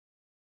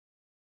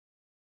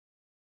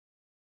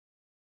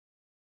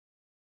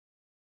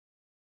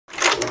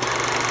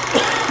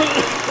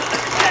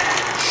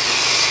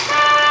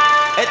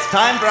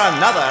time for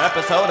another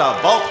episode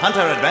of Vault Hunter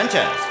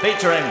Adventures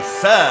featuring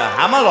Sir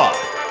Hammerlock.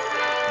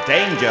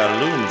 Danger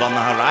looms on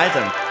the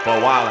horizon,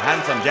 for while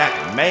Handsome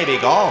Jack may be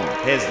gone,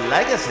 his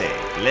legacy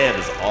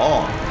lives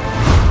on.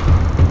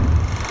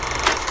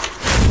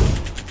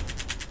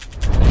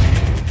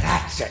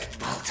 That's it,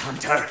 Vault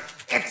Hunter.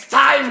 It's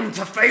time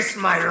to face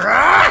my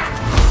wrath!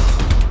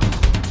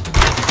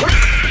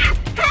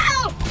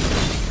 Help!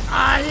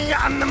 I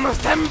am the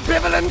most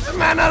ambivalent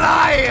man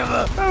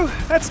alive! Oh,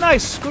 that's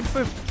nice. Good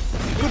for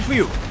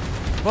you.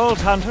 Vault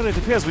Hunter, it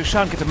appears we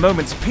shan't get a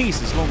moment's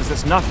peace as long as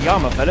this nutty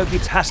armor fellow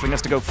keeps hassling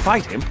us to go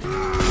fight him.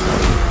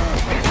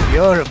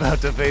 You're about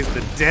to face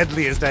the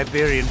deadliest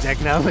Iberian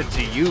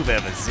technology you've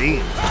ever seen.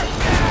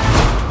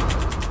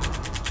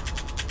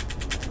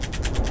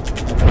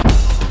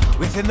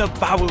 Within the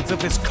bowels of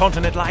this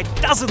continent lie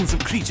dozens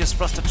of creatures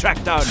for us to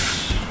track down.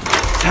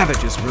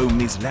 Savages roam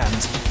these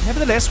lands.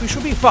 Nevertheless, we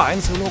should be fine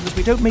so long as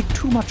we don't make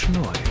too much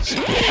noise.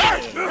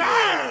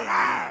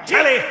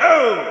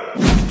 Tally-ho!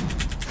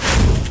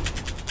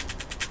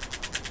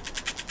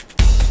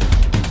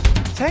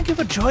 Thank you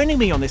for joining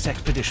me on this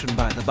expedition,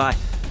 by the by.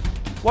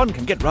 One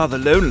can get rather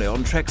lonely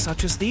on treks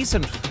such as these,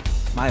 and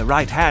my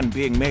right hand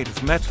being made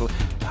of metal,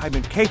 I'm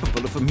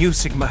incapable of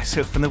amusing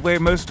myself in the way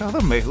most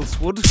other males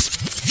would.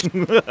 Keep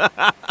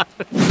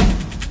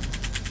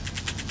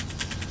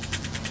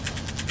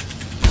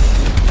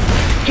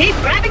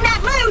grabbing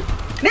that loot!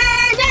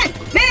 Minion!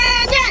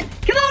 Minion!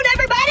 Come on,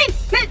 everybody!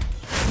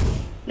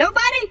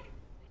 Nobody?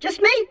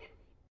 Just me?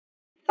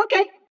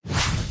 Okay.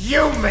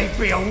 You may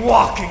be a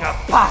walking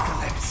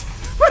apocalypse,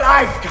 but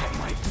I've got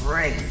my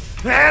brain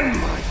and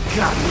my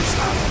guns.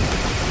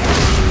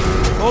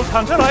 Vault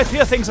Hunter, I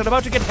fear things are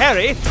about to get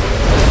hairy.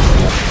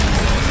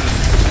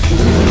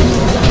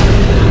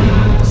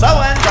 So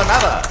ends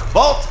another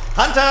Vault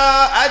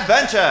Hunter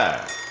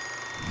Adventure.